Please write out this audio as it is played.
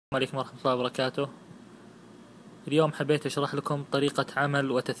السلام عليكم ورحمة الله وبركاته. اليوم حبيت أشرح لكم طريقة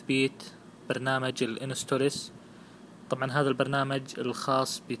عمل وتثبيت برنامج الانستولس. طبعا هذا البرنامج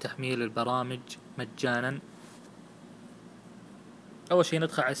الخاص بتحميل البرامج مجانا. أول شيء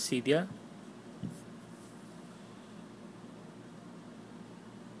ندخل على السيديا،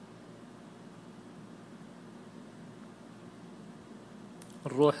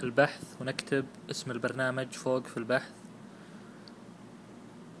 نروح البحث ونكتب اسم البرنامج فوق في البحث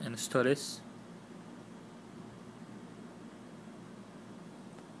انستولس.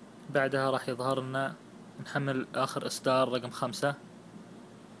 بعدها راح يظهر لنا نحمل آخر إصدار رقم 5،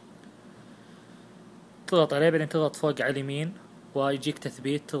 تضغط عليه، بعدين تضغط فوق على اليمين ويجيك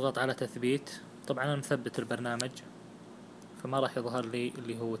تثبيت، تضغط على تثبيت. طبعا أنا مثبت البرنامج فما راح يظهر لي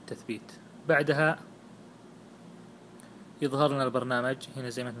اللي هو التثبيت. بعدها يظهر لنا البرنامج هنا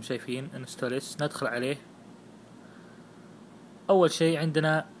زي ما انتم شايفين انستولس. ندخل عليه. أول شيء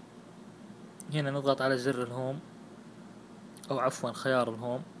عندنا هنا نضغط على زر الهوم، أو عفوا خيار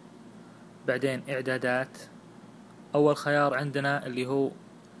الهوم، بعدين إعدادات. أول خيار عندنا اللي هو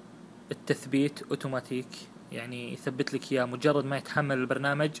التثبيت أوتوماتيك، يعني يثبت لك إياه مجرد ما يتحمل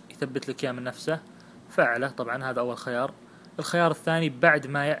البرنامج يثبت لك إياه من نفسه، فعله. طبعا هذا أول خيار. الخيار الثاني بعد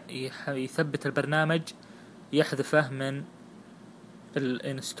ما يثبت البرنامج يحذفه من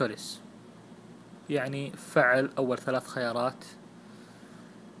الانستولس، يعني فعل أول 3 خيارات.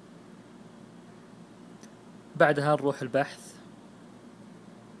 بعدها نروح البحث،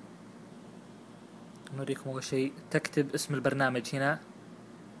 نوريكم أول شيء تكتب اسم البرنامج هنا،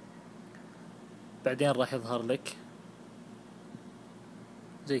 بعدين راح يظهر لك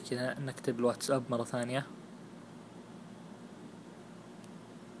زي كذا. نكتب الواتساب مرة ثانية،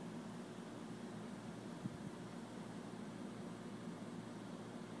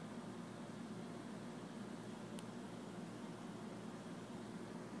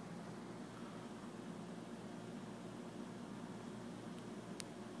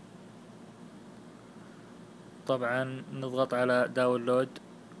 طبعا نضغط على داونلود.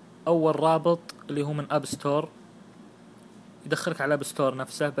 أول رابط اللي هو من أب ستور، يدخلك على أب ستور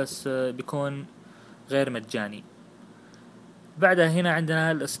نفسه بس بيكون غير مجاني. بعدها هنا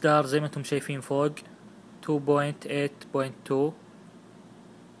عندنا الإصدار زي ما انتم شايفين فوق 2.8.2،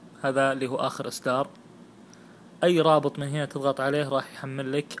 هذا اللي هو آخر إصدار. أي رابط من هنا تضغط عليه راح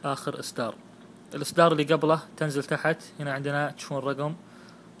يحمل لك آخر إصدار. الإصدار اللي قبله تنزل تحت، هنا عندنا تشوفون رقم،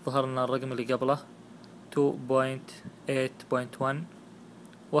 ظهر لنا الرقم اللي قبله 2.8.1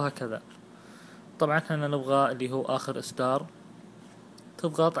 وهكذا. طبعا احنا نبغى اللي هو آخر إصدار.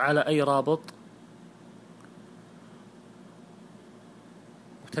 تضغط على أي رابط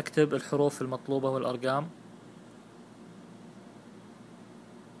وتكتب الحروف المطلوبة والأرقام،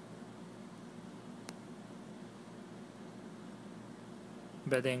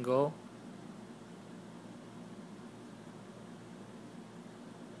 بعدين جو.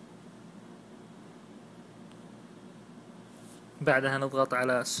 بعدها نضغط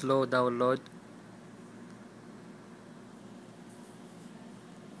على سلو داونلود،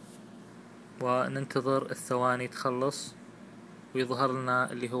 وننتظر الثواني تخلص ويظهر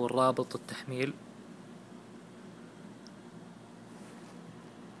لنا اللي هو الرابط التحميل.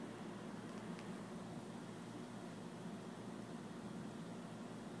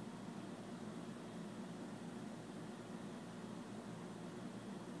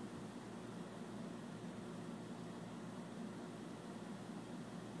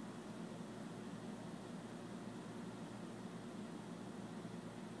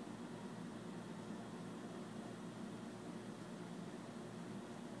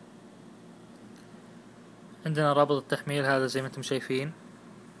 عندنا رابط التحميل هذا زي ما انتم شايفين،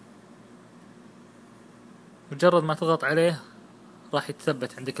 مجرد ما تضغط عليه راح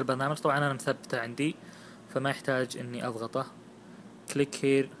يتثبت عندك البرنامج. طبعا انا مثبته عندي فما يحتاج اني اضغطه. click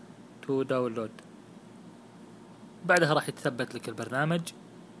here to download، بعدها راح يتثبت لك البرنامج.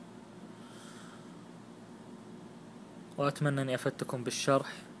 واتمنى اني افدتكم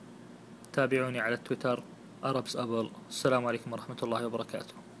بالشرح. تابعوني على تويتر @ArabsApple. السلام عليكم ورحمة الله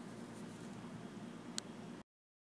وبركاته.